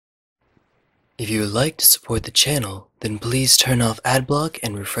If you would like to support the channel, then please turn off adblock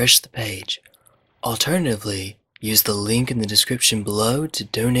and refresh the page. Alternatively, use the link in the description below to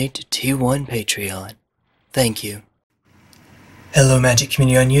donate to T1 Patreon. Thank you. Hello Magic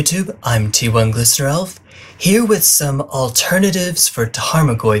community on YouTube, I'm T1 Glistener Elf, here with some alternatives for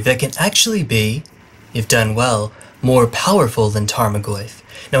Tarmogoyf that can actually be, if done well, more powerful than Tarmogoyf.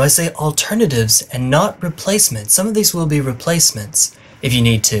 Now I say alternatives and not replacements. Some of these will be replacements if you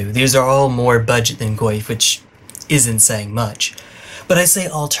need to. These are all more budget than Goyf, which isn't saying much. But I say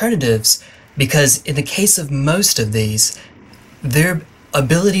alternatives because in the case of most of these, their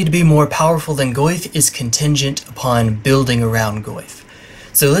ability to be more powerful than Goyf is contingent upon building around Goyf.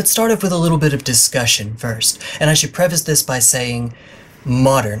 So let's start off with a little bit of discussion first. And I should preface this by saying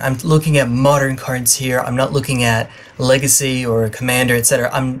modern. I'm looking at modern cards here. I'm not looking at Legacy or Commander, etc.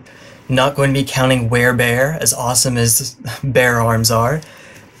 I'm not going to be counting Werebear, as awesome as Bear Arms are.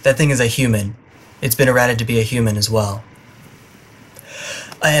 That thing is a human. It's been errated to be a human as well.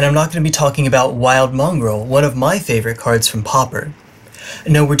 And I'm not going to be talking about Wild Mongrel, one of my favorite cards from Pauper.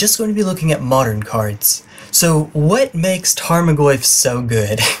 No, we're just going to be looking at modern cards. So what makes Tarmogoyf so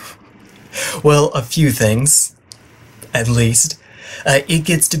good? Well, a few things, at least. It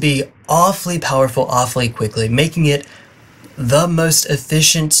gets to be awfully powerful awfully quickly, making it the most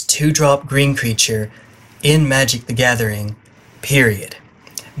efficient 2-drop green creature in Magic the Gathering, period.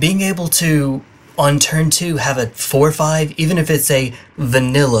 Being able to, on turn 2, have a 4/5, even if it's a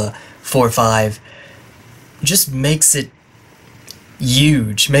vanilla 4/5, just makes it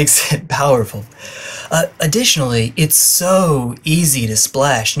huge, makes it powerful. Additionally, it's so easy to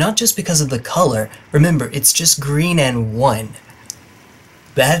splash, not just because of the color. Remember, it's just green and 1.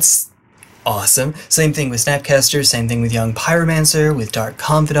 That's awesome. Same thing with Snapcaster, same thing with Young Pyromancer, with Dark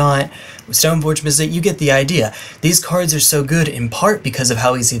Confidant, with Stoneforge Mystic. You get the idea. These cards are so good in part because of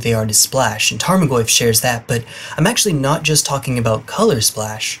how easy they are to splash, and Tarmogoyf shares that, but I'm actually not just talking about color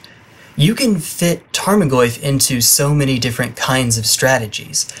splash. You can fit Tarmogoyf into so many different kinds of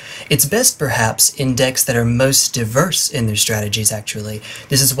strategies. It's best perhaps in decks that are most diverse in their strategies, actually.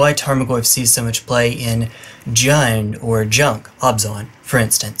 This is why Tarmogoyf sees so much play in Jund or Junk, Obzon, for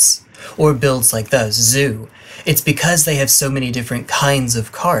instance. Or builds like those, Zoo. It's because they have so many different kinds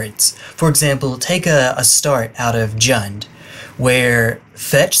of cards. For example, take a start out of Jund, where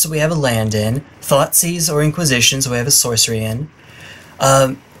Fetch, so we have a land in, Thoughtseize or Inquisition, so we have a sorcery in,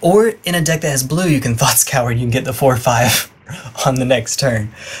 or in a deck that has blue, you can Thougtscour and you can get the 4/5 on the next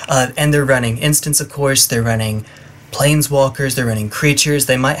turn. And they're running instants, of course, they're running planeswalkers, they're running creatures,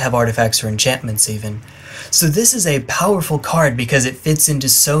 they might have artifacts or enchantments even. So this is a powerful card because it fits into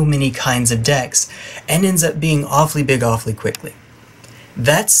so many kinds of decks and ends up being awfully big awfully quickly.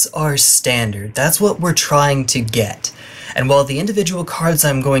 That's our standard. That's what we're trying to get. And while the individual cards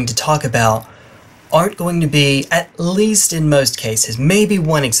I'm going to talk about aren't going to be, at least in most cases, maybe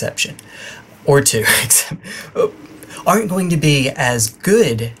one exception, or two, aren't going to be as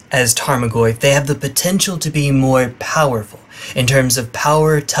good as Tarmogoyf, they have the potential to be more powerful in terms of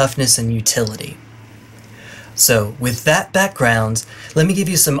power, toughness, and utility. So, with that background, let me give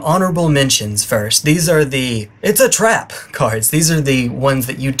you some honorable mentions first. These are the "it's a trap" cards. These are the ones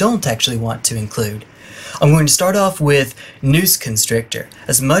that you don't actually want to include. I'm going to start off with Noose Constrictor.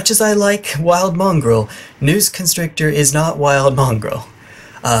 As much as I like Wild Mongrel, Noose Constrictor is not Wild Mongrel.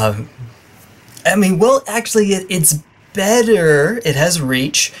 I mean, well, actually, it's better. It has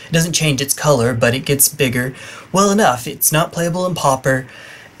reach. It doesn't change its color, but it gets bigger. Well enough. It's not playable in Pauper,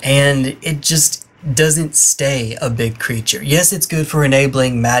 and it just doesn't stay a big creature. Yes, it's good for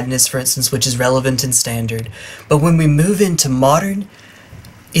enabling Madness, for instance, which is relevant in Standard, but when we move into Modern,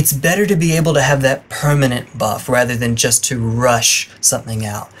 it's better to be able to have that permanent buff rather than just to rush something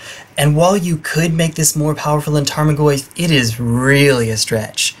out. And while you could make this more powerful than Tarmogoyf, it is really a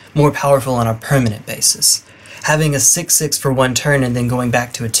stretch. More powerful on a permanent basis. Having a 6/6 for one turn and then going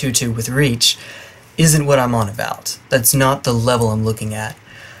back to a 2/2 with reach isn't what I'm on about. That's not the level I'm looking at.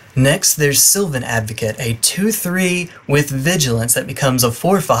 Next, there's Sylvan Advocate, a 2/3 with Vigilance that becomes a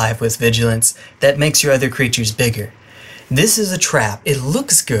 4/5 with Vigilance that makes your other creatures bigger. This is a trap. It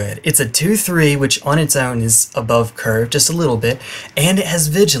looks good. It's a 2/3, which on its own is above curve, just a little bit, and it has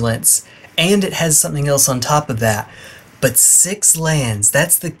Vigilance, and it has something else on top of that. But 6 lands,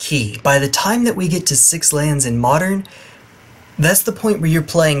 that's the key. By the time that we get to 6 lands in Modern, that's the point where you're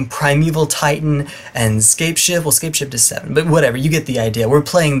playing Primeval Titan and Scapeshift. Well, Scapeshift is 7, but whatever, you get the idea. We're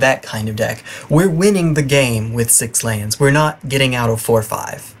playing that kind of deck. We're winning the game with 6 lands. We're not getting out of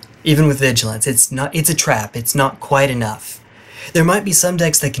 4/5. Even with Vigilance, it's a trap. It's not quite enough. There might be some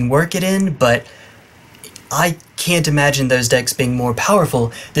decks that can work it in, but I can't imagine those decks being more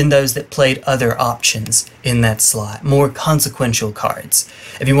powerful than those that played other options in that slot, more consequential cards.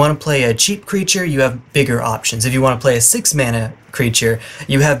 If you want to play a cheap creature, you have bigger options. If you want to play a 6-mana creature,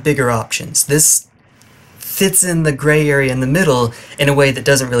 you have bigger options. This fits in the gray area in the middle in a way that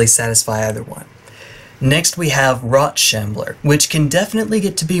doesn't really satisfy either one. Next we have Rot Shambler, which can definitely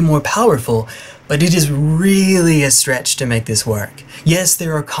get to be more powerful, but it is really a stretch to make this work. Yes,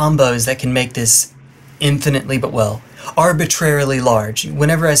 there are combos that can make this infinitely, but well, arbitrarily large.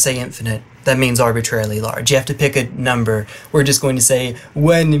 Whenever I say infinite, that means arbitrarily large. You have to pick a number. We're just going to say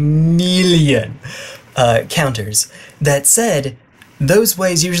 1 million counters. That said, those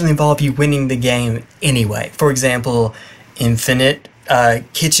ways usually involve you winning the game anyway. For example, infinite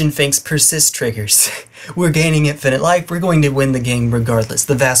Kitchen Finks persist triggers. We're gaining infinite life, we're going to win the game regardless,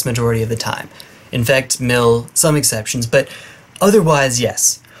 the vast majority of the time. In fact, some exceptions, but otherwise,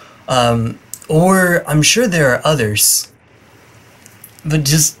 yes. Or I'm sure there are others, but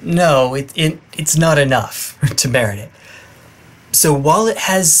just no, it's not enough to merit it. So while it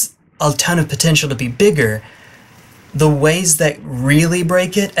has a ton of potential to be bigger, the ways that really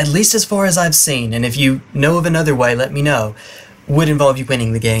break it, at least as far as I've seen, and if you know of another way, let me know, would involve you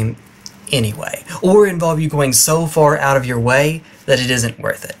winning the game anyway, or involve you going so far out of your way that it isn't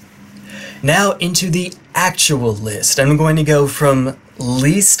worth it. Now into the actual list. I'm going to go from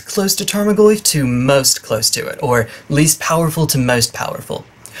least close to Tarmogoyf to most close to it, or least powerful to most powerful.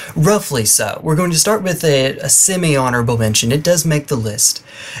 Roughly so. We're going to start with a semi-honorable mention. It does make the list.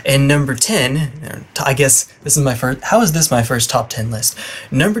 And number 10, I guess this is my first, how is this my first top 10 list?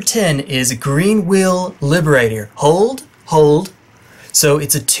 Number 10 is Green Wheel Liberator. Hold. So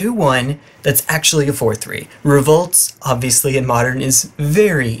it's a 2-1 that's actually a 4-3. Revolts, obviously in Modern, is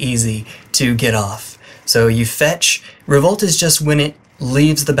very easy to get off. So you fetch. Revolt is just when it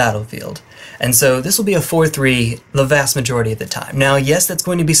leaves the battlefield. And so this will be a 4-3 the vast majority of the time. Now, yes, that's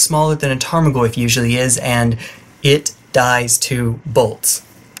going to be smaller than a Tarmogoyf usually is, and it dies to bolts.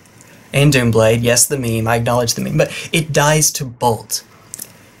 And Doomblade, yes, the meme, I acknowledge the meme, but it dies to bolt.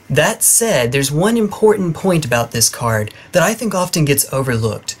 That said, there's one important point about this card that I think often gets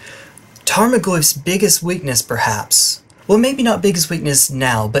overlooked. Tarmogoyf's biggest weakness, perhaps, well, maybe not biggest weakness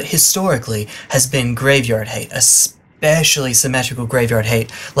now, but historically, has been graveyard hate, especially symmetrical graveyard hate,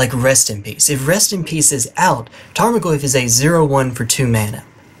 like Rest in Peace. If Rest in Peace is out, Tarmogoyf is a 0-1 for 2 mana.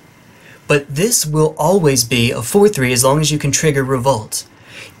 But this will always be a 4-3 as long as you can trigger Revolt.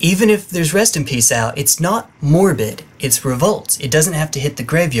 Even if there's Rest in Peace out, it's not morbid, it's Revolt. It doesn't have to hit the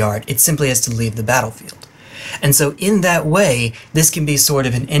graveyard, it simply has to leave the battlefield. And so in that way, this can be sort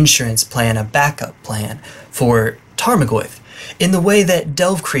of an insurance plan, a backup plan for Tarmogoyf. In the way that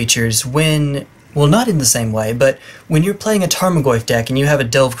Delve creatures, well, not in the same way, but when you're playing a Tarmogoyf deck and you have a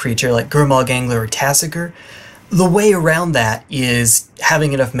Delve creature like Gurmag Angler or Tassiger, the way around that is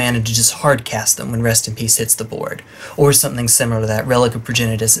having enough mana to just hardcast them when Rest in Peace hits the board, or something similar to that, Relic of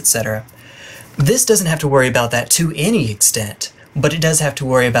Progenitus, etc. This doesn't have to worry about that to any extent, but it does have to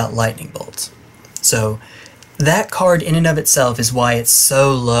worry about Lightning Bolts. So that card in and of itself is why it's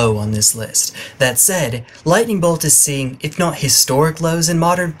so low on this list. That said, Lightning Bolt is seeing, if not historic lows in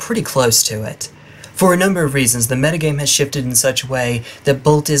Modern, pretty close to it. For a number of reasons, the metagame has shifted in such a way that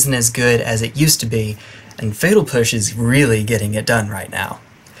Bolt isn't as good as it used to be, and Fatal Push is really getting it done right now.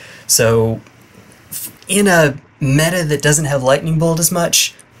 So, in a meta that doesn't have Lightning Bolt as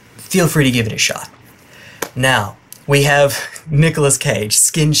much, feel free to give it a shot. Now, we have Nicolas Cage,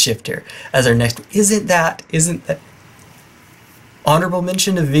 Skin Shifter, as our next. Isn't that honorable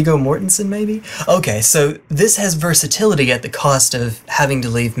mention of Viggo Mortensen, maybe? Okay, so this has versatility at the cost of having to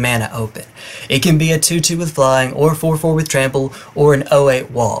leave mana open. It can be a 2-2 with Flying, or 4-4 with Trample, or an 0-8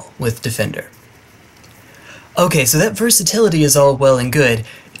 Wall with Defender. Okay, so that versatility is all well and good.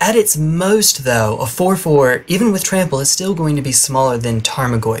 At its most, though, a 4-4, even with Trample, is still going to be smaller than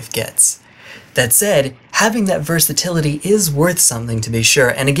Tarmogoyf gets. That said, having that versatility is worth something to be sure,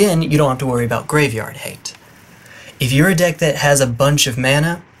 and again, you don't have to worry about graveyard hate. If you're a deck that has a bunch of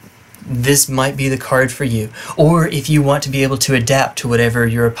mana, this might be the card for you, or if you want to be able to adapt to whatever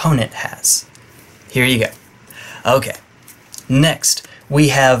your opponent has. Here you go. Okay, next, we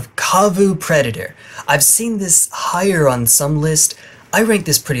have Kavu Predator. I've seen this higher on some list. I rank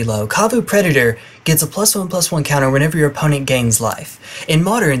this pretty low. Kavu Predator gets a +1/+1 counter whenever your opponent gains life. In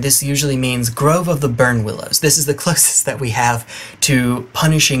Modern, this usually means Grove of the Burn Willows. This is the closest that we have to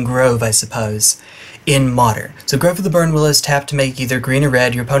Punishing Grove, I suppose, in Modern. So Grove of the Burn Willows tap to make either green or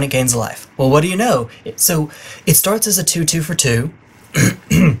red, your opponent gains a life. Well, what do you know? So it starts as a 2-2 for 2,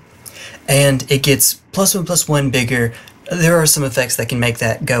 and it gets +1/+1 bigger. There are some effects that can make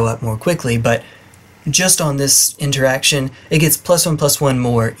that go up more quickly, but just on this interaction, it gets +1/+1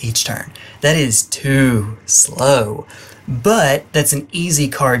 more each turn. That is too slow. But that's an easy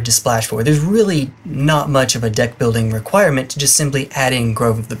card to splash for. There's really not much of a deck building requirement to just simply add in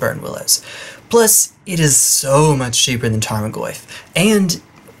Grove of the Burn Willows. Plus, it is so much cheaper than Tarmogoyf. And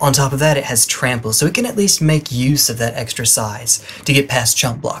on top of that, it has trample, so it can at least make use of that extra size to get past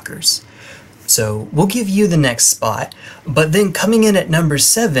chump blockers. So we'll give you the next spot, but then coming in at number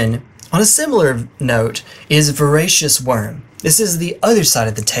 7, on a similar note, is Voracious Worm. This is the other side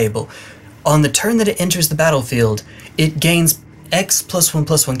of the table. On the turn that it enters the battlefield, it gains X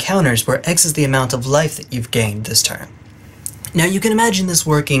 +1/+1 counters, where X is the amount of life that you've gained this turn. Now you can imagine this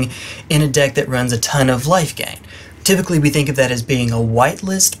working in a deck that runs a ton of life gain. Typically we think of that as being a white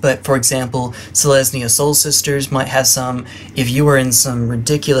list, but for example, Selesnya Soul Sisters might have some. If you were in some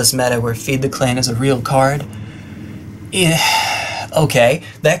ridiculous meta where Feed the Clan is a real card, okay,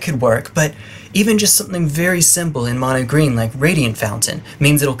 that could work, but even just something very simple in mono green like Radiant Fountain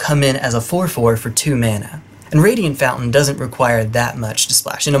means it'll come in as a 4/4 for 2 mana. And Radiant Fountain doesn't require that much to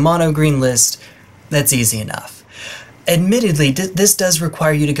splash. In a mono green list, that's easy enough. Admittedly, this does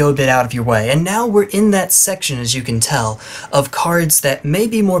require you to go a bit out of your way, and now we're in that section, as you can tell, of cards that may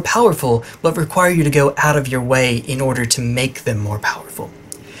be more powerful, but require you to go out of your way in order to make them more powerful.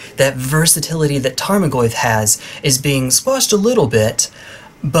 That versatility that Tarmogoyf has is being squashed a little bit,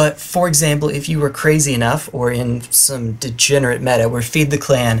 but for example, if you were crazy enough, or in some degenerate meta where Feed the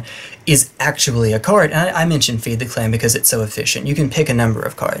Clan is actually a card, and I mentioned Feed the Clan because it's so efficient, you can pick a number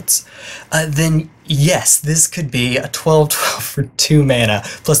of cards, then yes, this could be a 12/12 for 2 mana,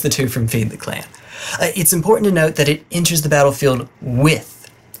 plus the 2 from Feed the Clan. It's important to note that it enters the battlefield with.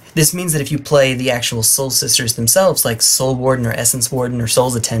 This means that if you play the actual Soul Sisters themselves, like Soul Warden or Essence Warden or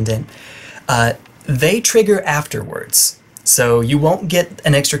Soul's Attendant, they trigger afterwards. So you won't get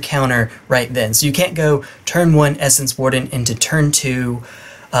an extra counter right then. So you can't go turn 1 Essence Warden into turn 2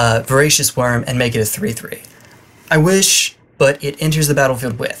 Voracious Worm and make it a 3/3. I wish, but it enters the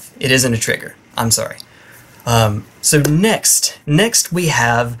battlefield with. It isn't a trigger. I'm sorry. So next we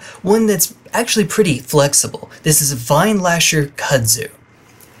have one that's actually pretty flexible. This is Vine Lasher Kudzu.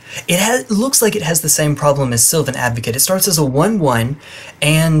 It looks like it has the same problem as Sylvan Advocate. It starts as a 1/1,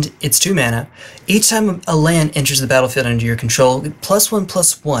 and it's 2 mana. Each time a land enters the battlefield under your control,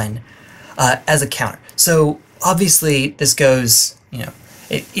 +1/+1 as a counter. So obviously this goes,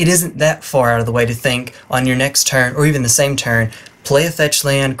 it isn't that far out of the way to think on your next turn, or even the same turn, play a fetch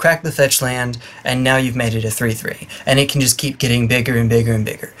land, crack the fetch land, and now you've made it a 3/3. And it can just keep getting bigger and bigger and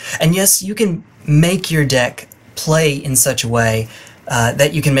bigger. And yes, you can make your deck play in such a way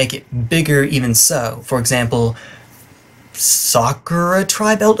that you can make it bigger even so. For example, Sakura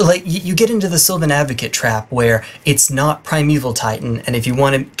Tribe Elder, like you get into the Sylvan Advocate trap where it's not Primeval Titan, and if you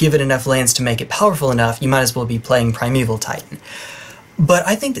want to give it enough lands to make it powerful enough, you might as well be playing Primeval Titan. But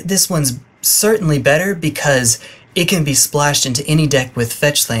I think that this one's certainly better because it can be splashed into any deck with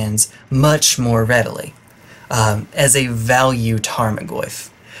fetch lands much more readily, as a value Tarmogoyf.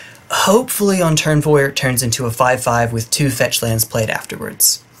 Hopefully on turn 4 it turns into a 5/5 with 2 fetch lands played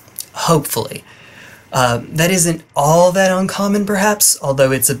afterwards. Hopefully. That isn't all that uncommon perhaps,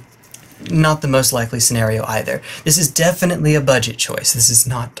 although it's not the most likely scenario either. This is definitely a budget choice. This is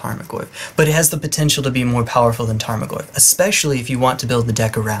not Tarmogoyf, but it has the potential to be more powerful than Tarmogoyf, especially if you want to build the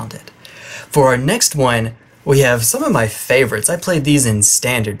deck around it. For our next one, we have some of my favorites. I played these in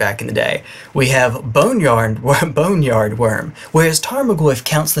Standard back in the day. We have Boneyard Worm. Whereas Tarmogoyf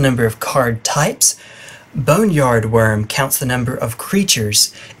counts the number of card types, Boneyard Worm counts the number of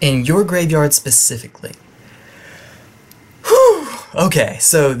creatures in your graveyard specifically. Whew! Okay,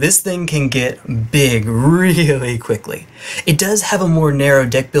 so this thing can get big really quickly. It does have a more narrow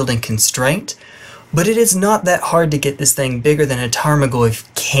deck building constraint, but it is not that hard to get this thing bigger than a Tarmogoyf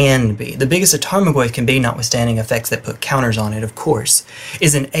can be. The biggest a Tarmogoyf can be, notwithstanding effects that put counters on it, of course,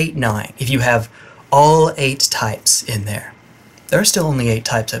 is an 8/9, if you have all 8 types in there. There are still only 8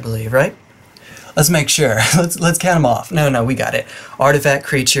 types, I believe, right? Let's make sure. Let's count them off. No, we got it. Artifact,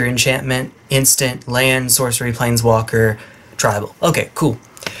 creature, enchantment, instant, land, sorcery, planeswalker, tribal. Okay, cool.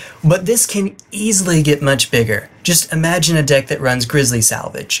 But this can easily get much bigger. Just imagine a deck that runs Grizzly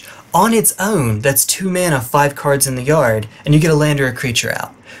Salvage. On its own, that's 2 mana, 5 cards in the yard, and you get a land or a creature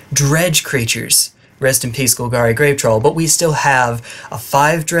out. Dredge creatures. Rest in peace, Golgari Gravetroll, but we still have a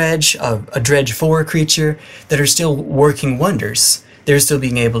 5 dredge, a dredge 4 creature that are still working wonders. They're still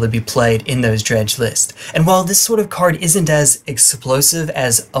being able to be played in those dredge lists. And while this sort of card isn't as explosive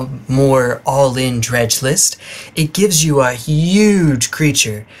as a more all-in dredge list, it gives you a huge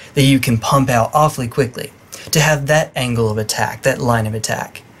creature that you can pump out awfully quickly to have that angle of attack, that line of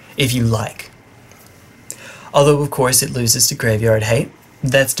attack, if you like. Although, of course, it loses to graveyard hate.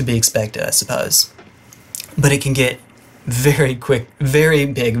 That's to be expected, I suppose. But it can get very quick, very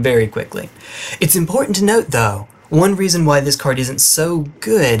big, very quickly. It's important to note, though, one reason why this card isn't so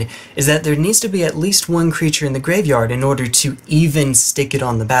good is that there needs to be at least one creature in the graveyard in order to even stick it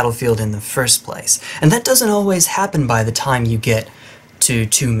on the battlefield in the first place. And that doesn't always happen by the time you get to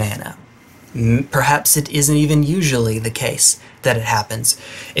 2 mana. Perhaps it isn't even usually the case that it happens.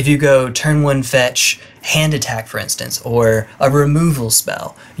 If you go turn 1 fetch, hand attack for instance, or a removal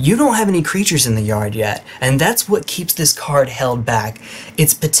spell, you don't have any creatures in the yard yet, and that's what keeps this card held back.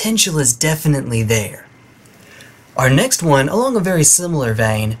 Its potential is definitely there. Our next one, along a very similar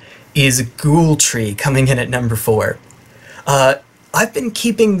vein, is Ghoul Tree, coming in at number 4. I've been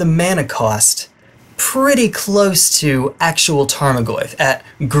keeping the mana cost pretty close to actual Tarmogoyf at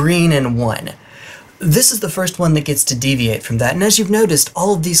green and 1. This is the first one that gets to deviate from that, and as you've noticed,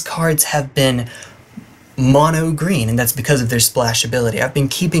 all of these cards have been mono green, and that's because of their splashability. I've been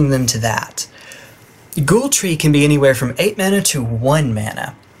keeping them to that. Ghoul Tree can be anywhere from 8 mana to 1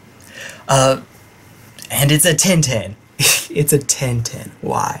 mana. And it's a 10/10. It's a 10/10.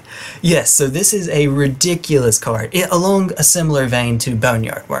 Why? Yes, so this is a ridiculous card, along a similar vein to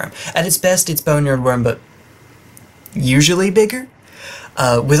Boneyard Worm. At its best, it's Boneyard Worm, but usually bigger.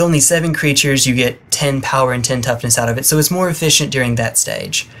 With only 7 creatures, you get 10 power and 10 toughness out of it, so it's more efficient during that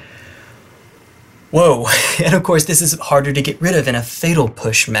stage. Whoa, and of course this is harder to get rid of in a Fatal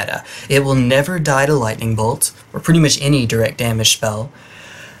Push meta. It will never die to Lightning Bolt, or pretty much any direct damage spell.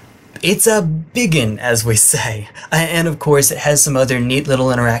 It's a biggin, as we say. And of course it has some other neat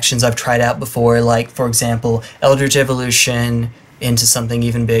little interactions I've tried out before, like, for example, Eldritch Evolution into something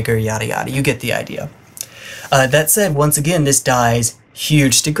even bigger, yada yada. You get the idea. That said, once again, this dies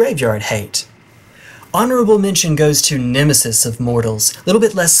huge to graveyard hate. Honorable mention goes to Nemesis of Mortals. A little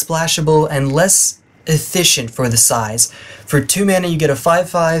bit less splashable and less efficient for the size. For 2 mana you get a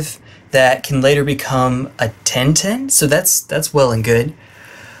 5/5 that can later become a 10/10, so that's well and good.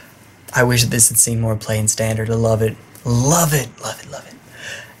 I wish this had seen more play in Standard. I love it. Love it, love it, love it.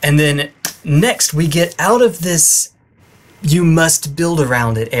 And then next we get out of this you must build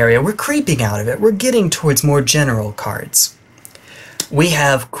around it area. We're creeping out of it. We're getting towards more general cards. We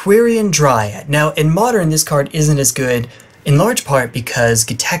have Quirion Dryad. Now in Modern this card isn't as good in large part because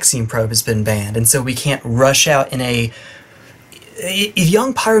Gitaxian Probe has been banned, and so we can't rush out in a... If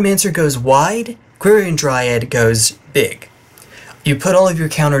Young Pyromancer goes wide, Quirion Dryad goes big. You put all of your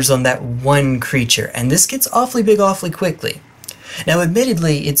counters on that one creature, and this gets awfully big awfully quickly. Now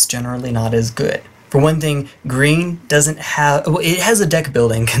admittedly, it's generally not as good. For one thing, green doesn't have... Well, it has a deck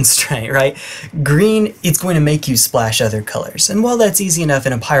building constraint, right? Green, it's going to make you splash other colors, and while that's easy enough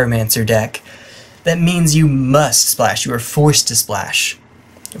in a Pyromancer deck, that means you must splash. You are forced to splash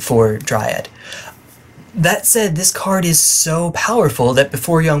for Dryad. That said, this card is so powerful that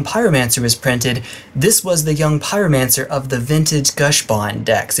before Young Pyromancer was printed, this was the Young Pyromancer of the vintage Gush Bond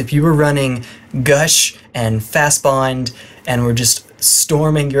decks. If you were running Gush and Fast Bond and were just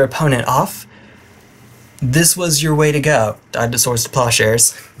storming your opponent off, this was your way to go. Died to Swords to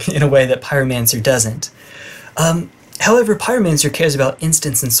Plowshares in a way that Pyromancer doesn't. However, Pyromancer cares about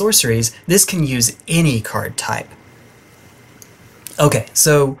instants and sorceries. This can use any card type. Okay,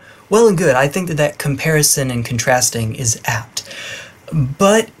 so... well and good, I think that comparison and contrasting is apt.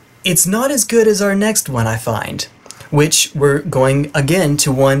 But it's not as good as our next one, I find. Which we're going, again,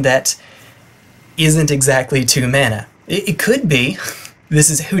 to one that isn't exactly 2 mana. It could be. This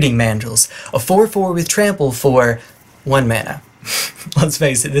is Hooting Mandrills. A 4/4 with trample for 1 mana. Let's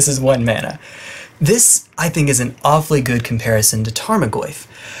face it, this is 1 mana. This, I think, is an awfully good comparison to Tarmogoyf.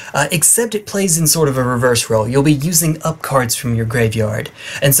 Except it plays in sort of a reverse role. You'll be using up cards from your graveyard,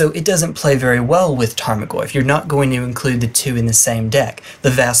 and so it doesn't play very well with Tarmogoyf. You're not going to include the 2 in the same deck, the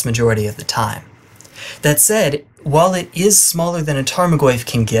vast majority of the time. That said, while it is smaller than a Tarmogoyf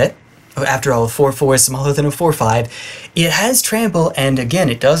can get, after all, a 4/4 is smaller than a 4/5, it has trample, and again,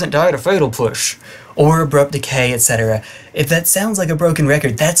 it doesn't die to Fatal Push, or Abrupt Decay, etc. If that sounds like a broken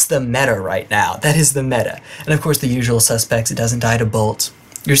record, that's the meta right now. That is the meta. And of course, the usual suspects, it doesn't die to Bolt.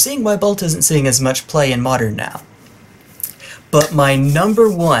 You're seeing why Bolt isn't seeing as much play in Modern now. But my number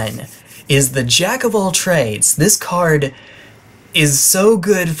 1 is the Jack of all trades. This card is so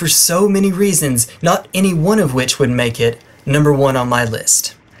good for so many reasons, not any one of which would make it number 1 on my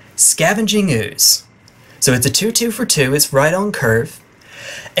list. Scavenging Ooze. So it's a 2/2 for 2, it's right on curve,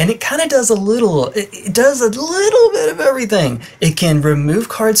 and it kind of does it does a little bit of everything. It can remove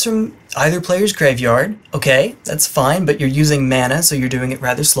cards from either player's graveyard, okay, that's fine, but you're using mana, so you're doing it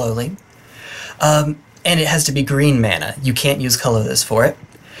rather slowly. And it has to be green mana, you can't use colorless for it.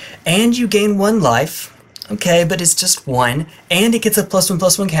 And you gain 1 life, Okay, but it's just 1. And it gets a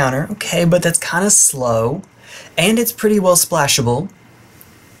 +1/+1 counter. Okay, but that's kind of slow. And it's pretty well splashable.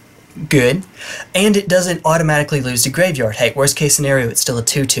 Good. And it doesn't automatically lose to graveyard hate. Worst case scenario, it's still a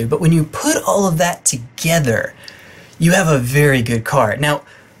 2/2. But when you put all of that together, you have a very good card. Now,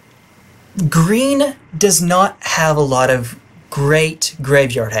 green does not have a lot of great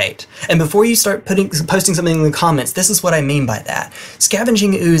graveyard hate. And before you start posting something in the comments, this is what I mean by that.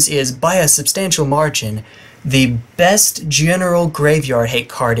 Scavenging Ooze is, by a substantial margin, the best general graveyard hate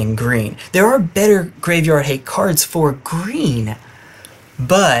card in green. There are better graveyard hate cards for green,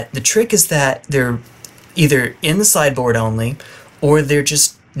 but the trick is that they're either in the sideboard only, or they're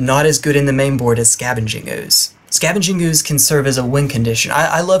just not as good in the main board as Scavenging Ooze. Scavenging Ooze can serve as a win condition.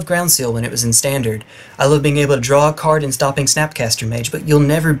 I love Ground Seal when it was in Standard. I love being able to draw a card and stopping Snapcaster Mage, but you'll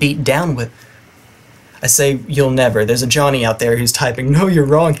never beat down with... I say you'll never. There's a Johnny out there who's typing, no, you're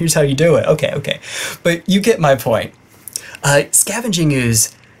wrong, here's how you do it. Okay. But you get my point. Scavenging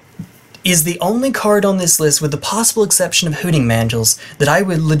Ooze is the only card on this list, with the possible exception of Hooting Mandrills, that I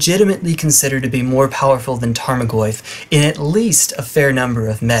would legitimately consider to be more powerful than Tarmogoyf in at least a fair number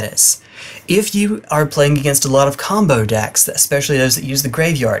of metas. If you are playing against a lot of combo decks, especially those that use the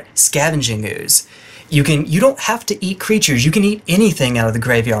graveyard, Scavenging Ooze, you don't have to eat creatures, you can eat anything out of the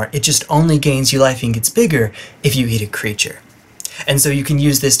graveyard, it just only gains you life and gets bigger if you eat a creature. And so you can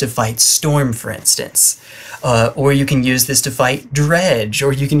use this to fight Storm, for instance. Or you can use this to fight Dredge,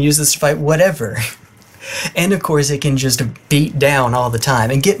 or you can use this to fight whatever. And of course it can just beat down all the time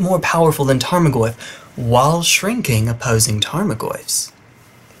and get more powerful than Tarmogoyf while shrinking opposing Tarmogoyfs.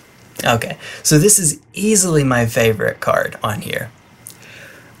 Okay, so this is easily my favorite card on here.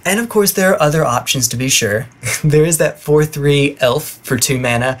 And of course there are other options, to be sure. There is that 4/3 elf for 2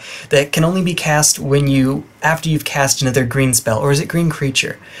 mana that can only be cast after you've cast another green spell, or is it green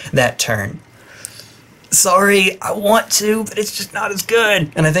creature, that turn. Sorry, I want to, but it's just not as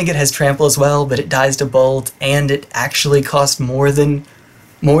good. And I think it has trample as well, but it dies to bolt, and it actually costs more than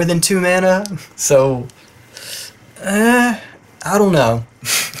 2 mana. So, I don't know.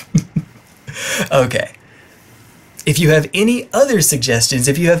 Okay. If you have any other suggestions,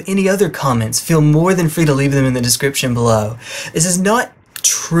 if you have any other comments, feel more than free to leave them in the description below. This is not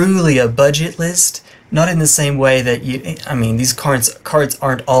truly a budget list, not in the same way that these cards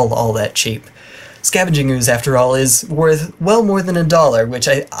aren't all that cheap. Scavenging Ooze, after all, is worth well more than $1, which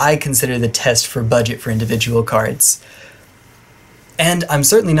I consider the test for budget for individual cards. And I'm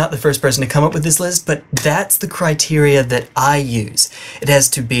certainly not the first person to come up with this list, but that's the criteria that I use. It has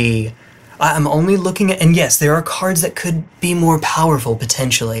to be... I'm only looking at, and yes, there are cards that could be more powerful,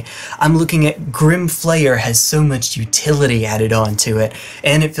 potentially. I'm looking at Grim Flayer has so much utility added on to it,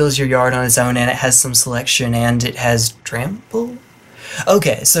 and it fills your yard on its own, and it has some selection, and it has trample?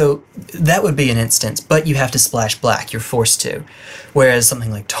 Okay, so that would be an instance, but you have to splash black, you're forced to. Whereas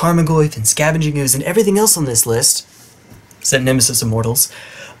something like Tarmogoyf and Scavenging Ooze and everything else on this list, except Nemesis Immortals,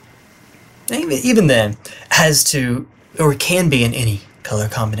 even then, has to, or can be in any color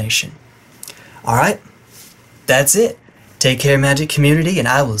combination. Alright, that's it. Take care, Magic community, and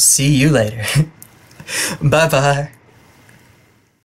I will see you later. Bye-bye.